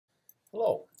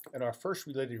Hello. In our first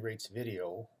related rates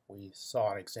video, we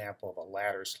saw an example of a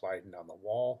ladder sliding down the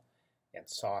wall and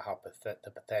saw how the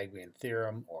Pythagorean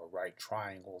theorem or right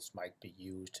triangles might be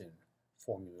used in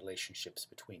forming relationships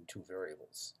between two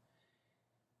variables.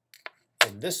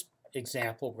 In this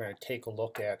example, we're going to take a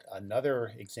look at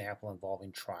another example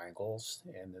involving triangles,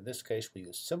 and in this case we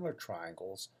use similar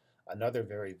triangles, another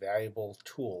very valuable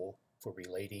tool for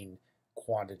relating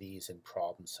quantities in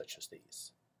problems such as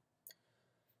these.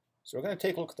 So we're going to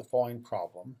take a look at the following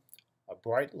problem. A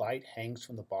bright light hangs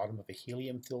from the bottom of a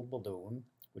helium-filled balloon,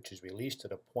 which is released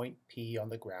at a point P on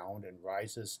the ground and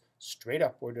rises straight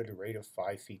upward at a rate of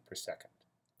 5 feet per second.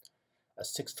 A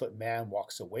 6-foot man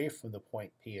walks away from the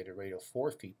point P at a rate of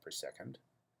 4 feet per second.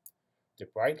 The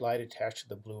bright light attached to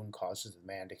the balloon causes the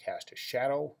man to cast a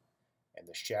shadow, and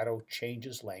the shadow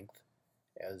changes length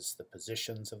as the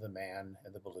positions of the man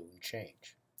and the balloon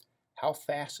change. How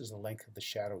fast is the length of the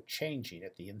shadow changing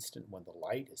at the instant when the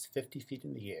light is 50 feet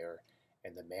in the air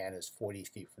and the man is 40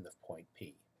 feet from the point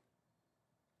P?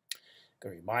 I'm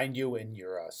going to remind you in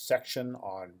your section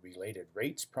on related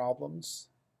rates problems,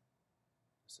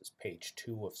 this is page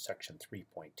 2 of section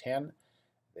 3.10,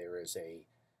 there is a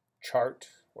chart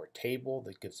or table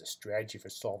that gives a strategy for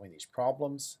solving these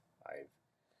problems. I've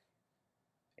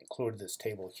included this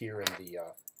table here in the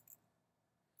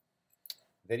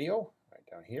video, right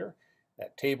down here.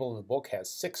 That table in the book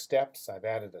has 6 steps. I've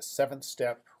added a 7th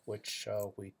step, which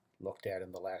we looked at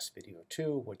in the last video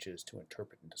too, which is to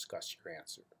interpret and discuss your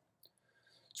answer.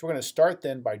 So we're going to start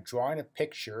then by drawing a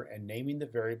picture and naming the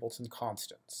variables and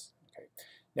constants. Okay.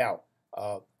 Now,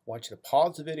 I want you to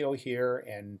pause the video here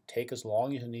and take as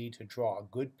long as you need to draw a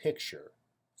good picture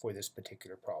for this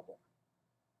particular problem.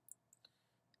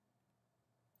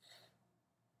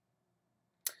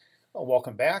 Well,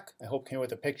 welcome back. I hope you came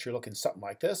with a picture looking something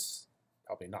like this.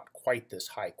 Probably not quite this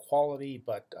high quality,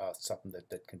 but something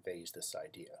that conveys this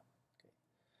idea. Okay.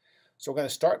 So we're going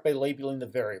to start by labeling the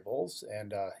variables,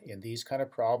 and in these kind of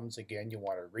problems, again, you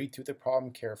want to read through the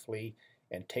problem carefully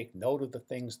and take note of the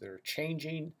things that are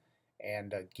changing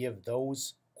and give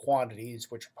those quantities,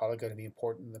 which are probably going to be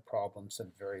important in the problem,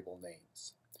 some variable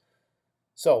names.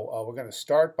 So we're going to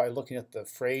start by looking at the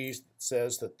phrase that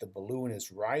says that the balloon is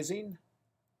rising.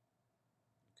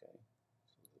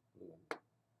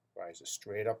 Rises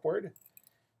straight upward,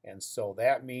 and so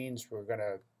that means we're going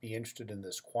to be interested in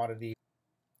this quantity.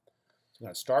 So I'm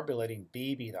going to start by letting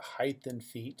B be the height in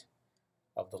feet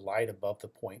of the light above the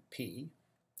point P,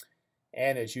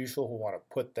 and as usual we want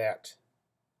to put that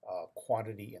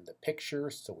quantity in the picture,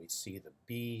 so we see the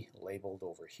B labeled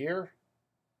over here.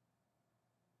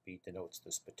 B denotes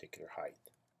this particular height.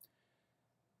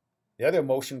 The other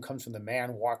motion comes from the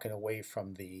man walking away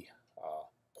from the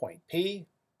point P.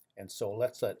 And so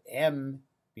let's let M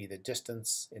be the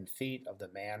distance in feet of the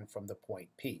man from the point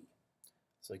P.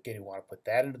 So again, you want to put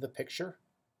that into the picture.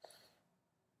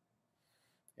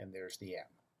 And there's the M.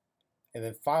 And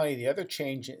then finally, the other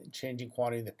changing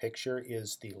quantity in the picture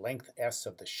is the length S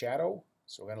of the shadow.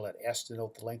 So we're going to let S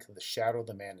denote the length of the shadow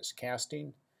the man is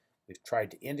casting. We've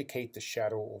tried to indicate the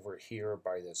shadow over here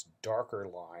by this darker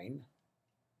line.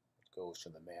 It goes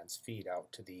from the man's feet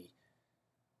out to the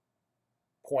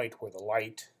point where the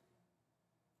light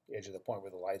edge of the point where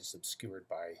the light is obscured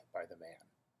by the man.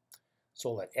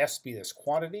 So let S be this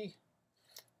quantity,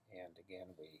 and again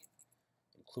we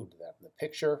included that in the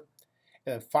picture.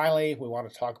 And then finally we want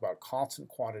to talk about constant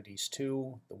quantities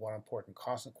too. The one important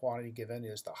constant quantity given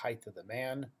is the height of the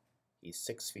man. He's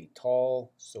 6 feet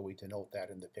tall, so we denote that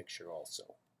in the picture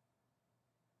also.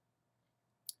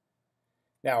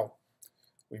 Now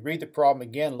we read the problem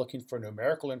again looking for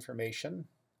numerical information.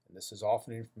 And this is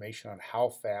often information on how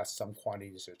fast some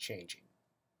quantities are changing.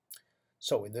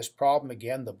 So in this problem,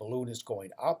 again, the balloon is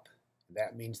going up. And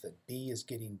that means that B is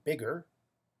getting bigger.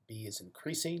 B is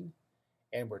increasing.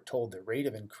 And we're told the rate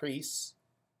of increase,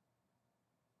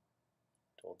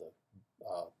 told the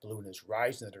balloon is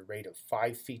rising at a rate of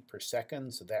 5 feet per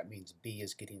second. So that means B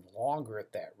is getting longer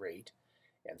at that rate.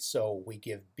 And so we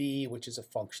give B, which is a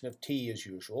function of t as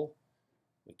usual.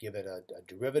 We give it a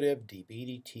derivative,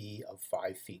 dB dt, of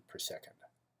 5 feet per second.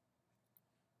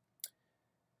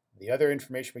 The other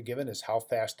information we're given is how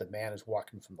fast the man is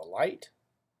walking from the light.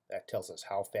 That tells us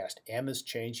how fast M is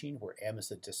changing, where M is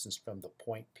the distance from the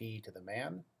point P to the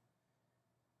man.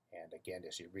 And again,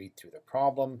 as you read through the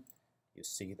problem, you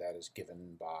see that is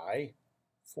given by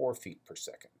 4 feet per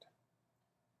second.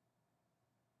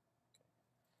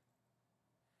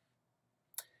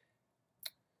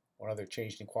 One other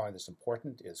changing quantity that's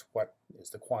important is what is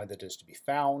the quantity that is to be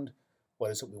found, what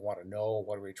is it we want to know,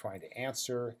 what are we trying to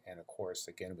answer, and of course,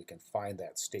 again, we can find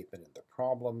that statement in the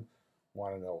problem,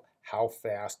 want to know how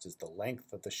fast is the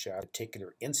length of the shadow at a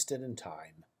particular instant in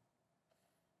time.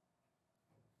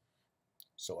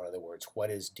 So in other words, what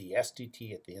is ds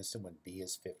dt at the instant when b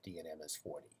is 50 and m is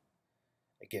 40?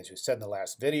 Again, as we said in the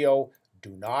last video,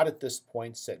 do not at this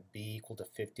point set b equal to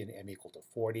 50 and m equal to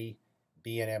 40.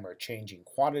 B and m are changing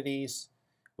quantities.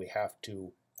 We have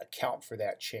to account for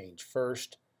that change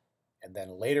first, and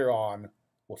then later on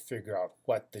we'll figure out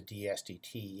what the ds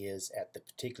dt is at the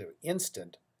particular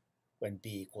instant when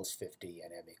b equals 50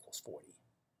 and m equals 40.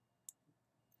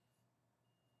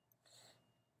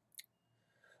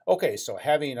 Okay, so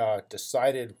having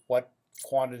decided what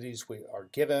quantities we are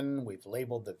given, we've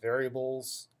labeled the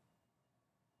variables,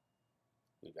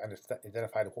 we've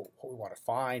identified what we want to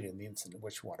find and the instant in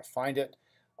which we want to find it.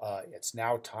 It's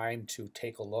now time to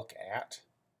take a look at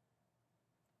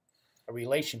a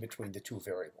relation between the two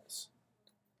variables,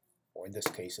 or in this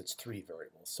case it's three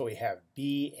variables. So we have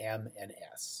b, m, and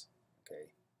s.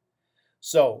 Okay,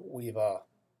 so we've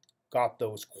got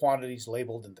those quantities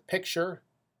labeled in the picture.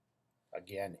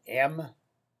 Again, m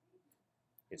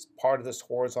is part of this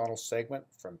horizontal segment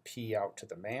from P out to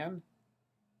the man.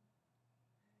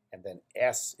 And then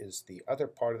S is the other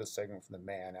part of the segment from the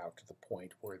man out to the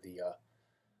point where the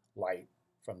light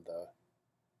from the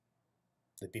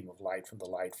beam of light from the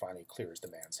light finally clears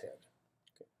the man's head.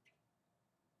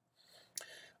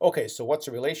 Okay, so what's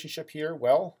the relationship here?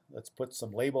 Well, let's put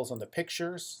some labels on the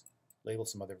pictures. Label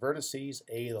some other vertices.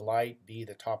 A, the light, B,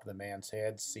 the top of the man's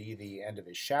head, C, the end of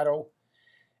his shadow.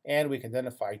 And we can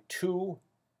identify two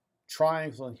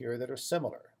triangles in here that are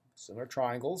similar. Similar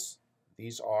triangles.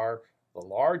 These are the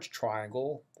large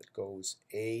triangle that goes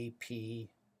APC.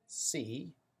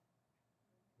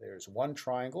 There's one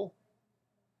triangle.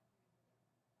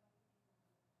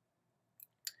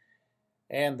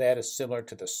 And that is similar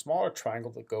to the smaller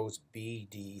triangle that goes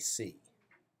BDC.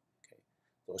 Okay.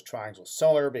 Those triangles are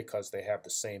similar because they have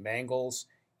the same angles.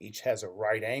 Each has a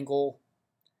right angle.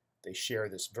 They share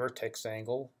this vertex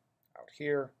angle out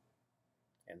here.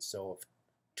 And so if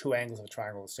two angles of a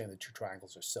triangle are the same, the two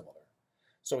triangles are similar.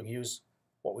 So we can use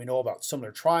what we know about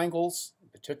similar triangles. In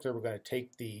particular, we're going to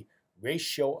take the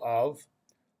ratio of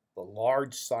the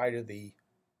large side of the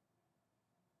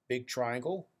big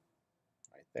triangle,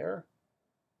 right there,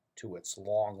 to its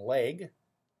long leg.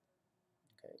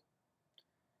 Okay.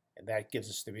 And that gives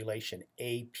us the relation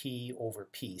AP over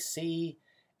PC.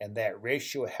 And that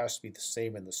ratio has to be the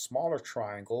same in the smaller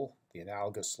triangle. The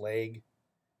analogous leg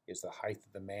is the height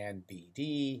of the man,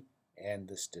 BD, and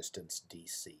this distance,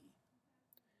 DC.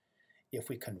 If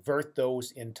we convert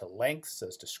those into lengths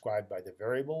as described by the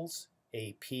variables,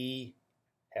 AP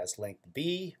has length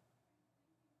B.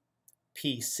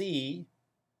 PC,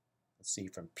 let's see,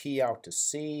 from P out to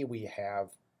C, we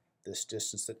have this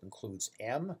distance that includes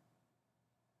M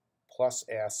plus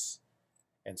S,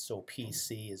 and so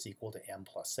PC is equal to M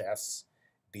plus S.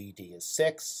 BD is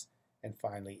 6, and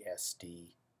finally SD,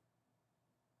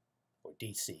 or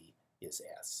DC, is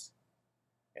S.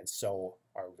 And so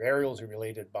our variables are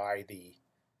related by the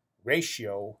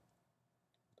ratio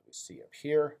that we see up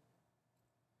here.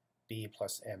 B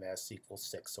plus MS equals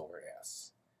 6 over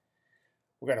S.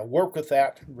 We're going to work with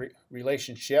that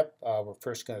relationship. We're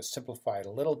first going to simplify it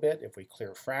a little bit. If we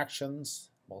clear fractions,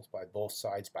 multiply both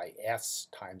sides by S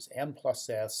times M plus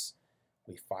S,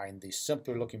 we find the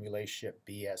simpler looking relationship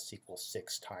BS equals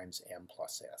 6 times M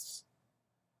plus S.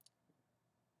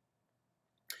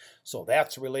 So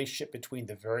that's a relationship between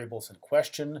the variables in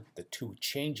question, the two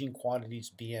changing quantities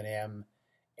B and M,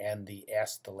 and the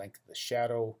S, the length of the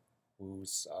shadow,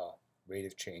 whose rate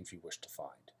of change we wish to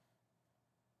find.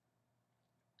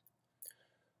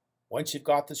 Once you've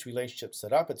got this relationship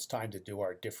set up, it's time to do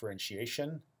our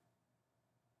differentiation.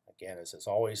 Again, as is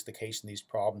always the case in these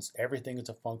problems, everything is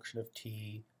a function of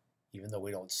t, even though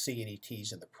we don't see any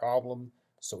t's in the problem.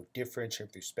 So differentiate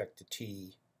with respect to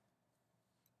t,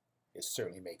 it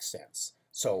certainly makes sense.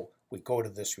 So we go to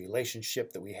this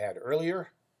relationship that we had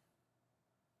earlier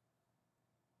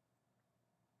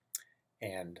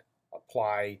and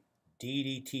apply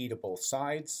d dt to both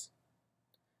sides.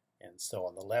 And so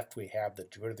on the left we have the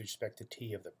derivative with respect to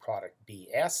t of the product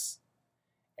bs,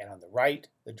 and on the right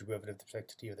the derivative with respect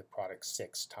to t of the product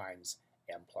 6 times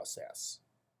m plus s.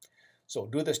 So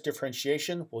to do this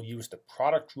differentiation, we'll use the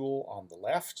product rule on the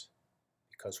left,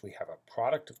 because we have a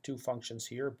product of two functions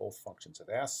here, both functions of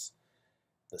s.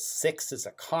 The 6 is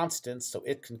a constant, so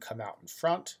it can come out in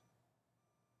front.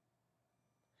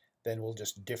 Then we'll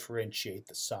just differentiate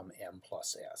the sum m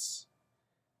plus s.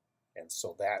 And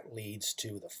so that leads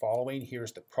to the following.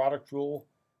 Here's the product rule.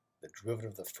 The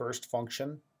derivative of the first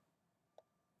function,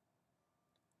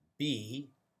 b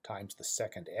times the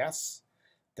second s.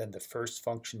 then the first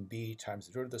function b times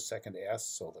the derivative of the second s,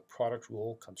 so the product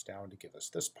rule comes down to give us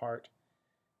this part.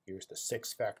 Here's the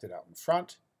 6 factored out in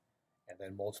front, and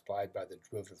then multiplied by the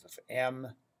derivative of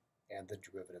m and the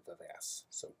derivative of s,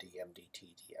 so dm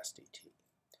dt ds dt.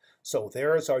 So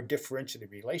there is our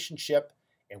differentiated relationship,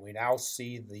 and we now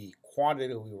see the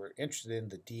quantity we were interested in,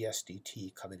 the ds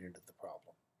dt, coming into the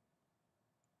problem.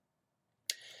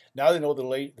 Now they know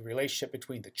the relationship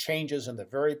between the changes and the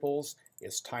variables,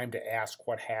 it's time to ask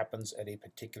what happens at a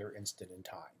particular instant in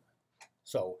time.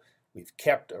 So we've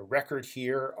kept a record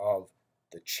here of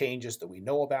the changes that we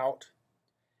know about,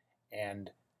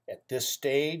 and at this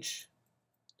stage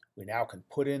we now can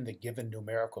put in the given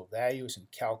numerical values and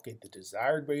calculate the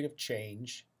desired rate of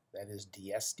change, that is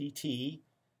ds dt,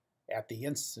 at the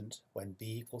instant when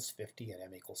b equals 50 and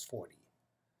m equals 40.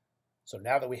 So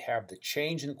now that we have the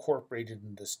change incorporated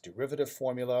in this derivative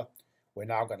formula, we're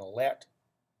now going to let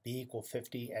b equal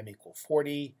 50, m equal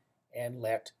 40, and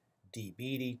let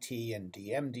dB dt and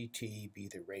dm dt be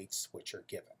the rates which are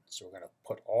given. So we're going to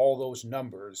put all those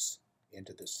numbers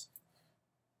into this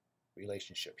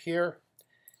relationship here.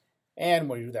 And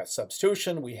when we do that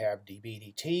substitution, we have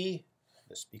dB dt.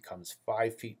 This becomes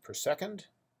 5 feet per second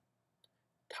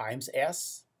times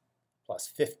s plus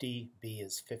 50, b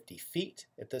is 50 feet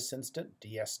at this instant,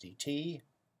 ds dt.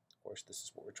 Of course, this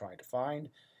is what we're trying to find.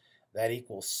 That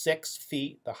equals 6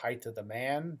 feet, the height of the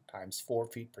man, times 4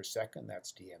 feet per second,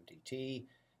 that's dm dt,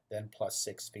 then plus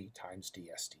 6 feet times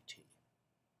ds dt.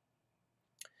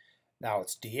 Now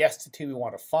it's ds dt we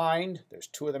want to find. There's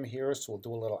 2 of them here, so we'll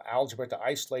do a little algebra to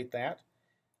isolate that.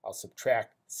 I'll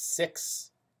subtract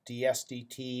 6 ds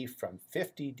dt from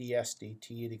 50 ds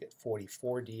dt to get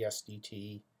 44 ds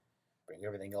dt. Bring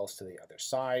everything else to the other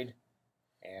side.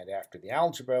 And after the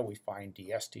algebra, we find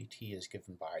ds dt is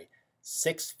given by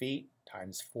 6 feet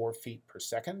times 4 feet per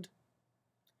second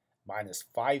minus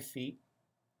 5 feet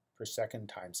per second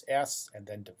times s, and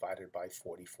then divided by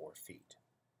 44 feet.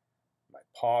 I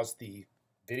might pause the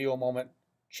video a moment,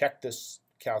 check this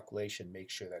calculation, make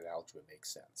sure that algebra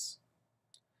makes sense.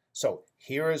 So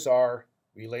here is our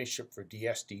relationship for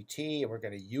ds dt, and we're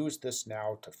going to use this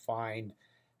now to find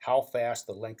how fast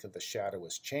the length of the shadow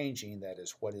is changing, that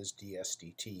is, what is ds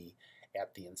dt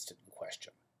at the instant in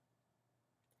question.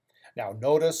 Now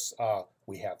notice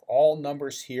we have all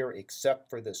numbers here except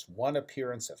for this one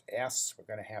appearance of s. We're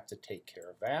going to have to take care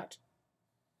of that,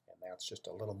 and that's just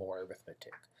a little more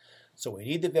arithmetic. So we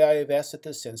need the value of s at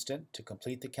this instant to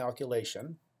complete the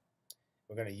calculation.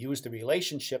 We're going to use the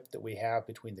relationship that we have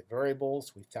between the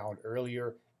variables we found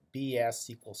earlier, bs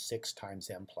equals 6 times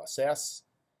m plus s.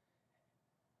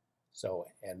 So,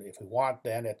 and if we want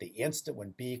then at the instant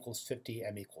when b equals 50,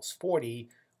 m equals 40,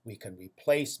 we can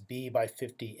replace b by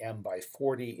 50, m by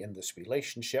 40 in this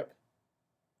relationship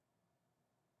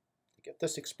to get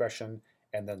this expression,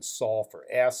 and then solve for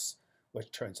s,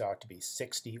 which turns out to be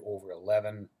 60 over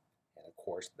 11. And of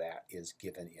course, that is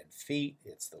given in feet.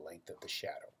 It's the length of the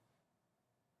shadow.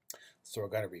 So we're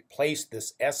going to replace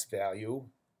this s value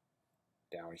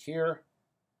down here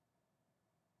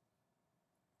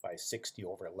by 60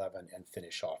 over 11 and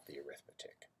finish off the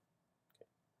arithmetic. Okay.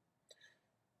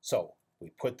 So we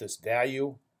put this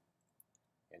value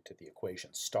into the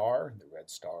equation star. The red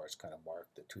star is going to mark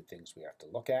the 2 things we have to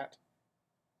look at.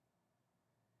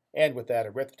 And with that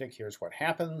arithmetic, here's what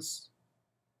happens.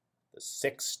 The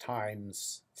 6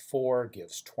 times 4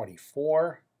 gives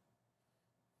 24.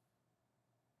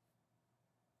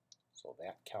 So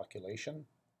that calculation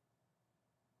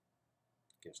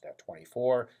gives that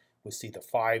 24. We see the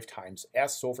 5 times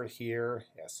s over here.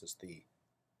 S is the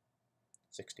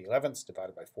 60/11ths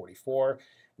divided by 44.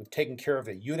 We've taken care of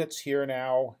the units here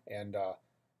now and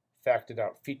factored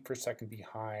out feet per second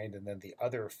behind, and then the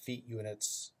other feet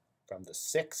units from the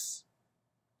 6,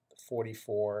 the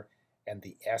 44, and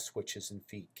the s, which is in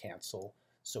feet, cancel.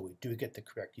 So we do get the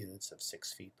correct units of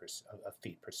 6 feet per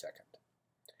second.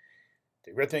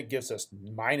 The arithmetic gives us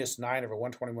minus 9 over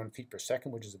 121 feet per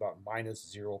second, which is about minus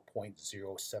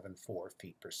 0.074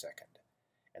 feet per second.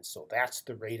 And so that's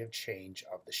the rate of change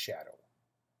of the shadow.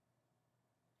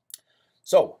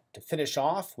 So to finish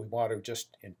off, we want to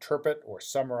just interpret or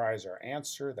summarize our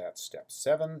answer. That's step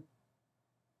 7.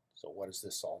 So what does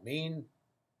this all mean?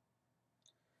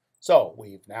 So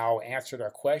we've now answered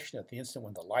our question at the instant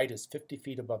when the light is 50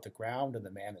 feet above the ground and the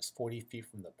man is 40 feet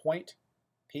from the point,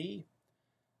 P.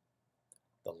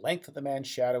 The length of the man's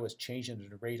shadow is changing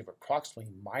at a rate of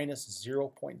approximately minus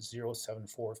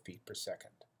 0.074 feet per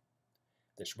second.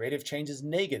 This rate of change is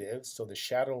negative, so the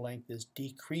shadow length is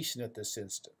decreasing at this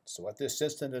instant. So at this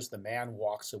instant, as the man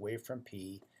walks away from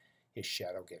P, his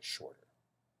shadow gets shorter.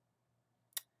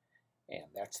 And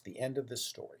that's the end of this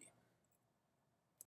story.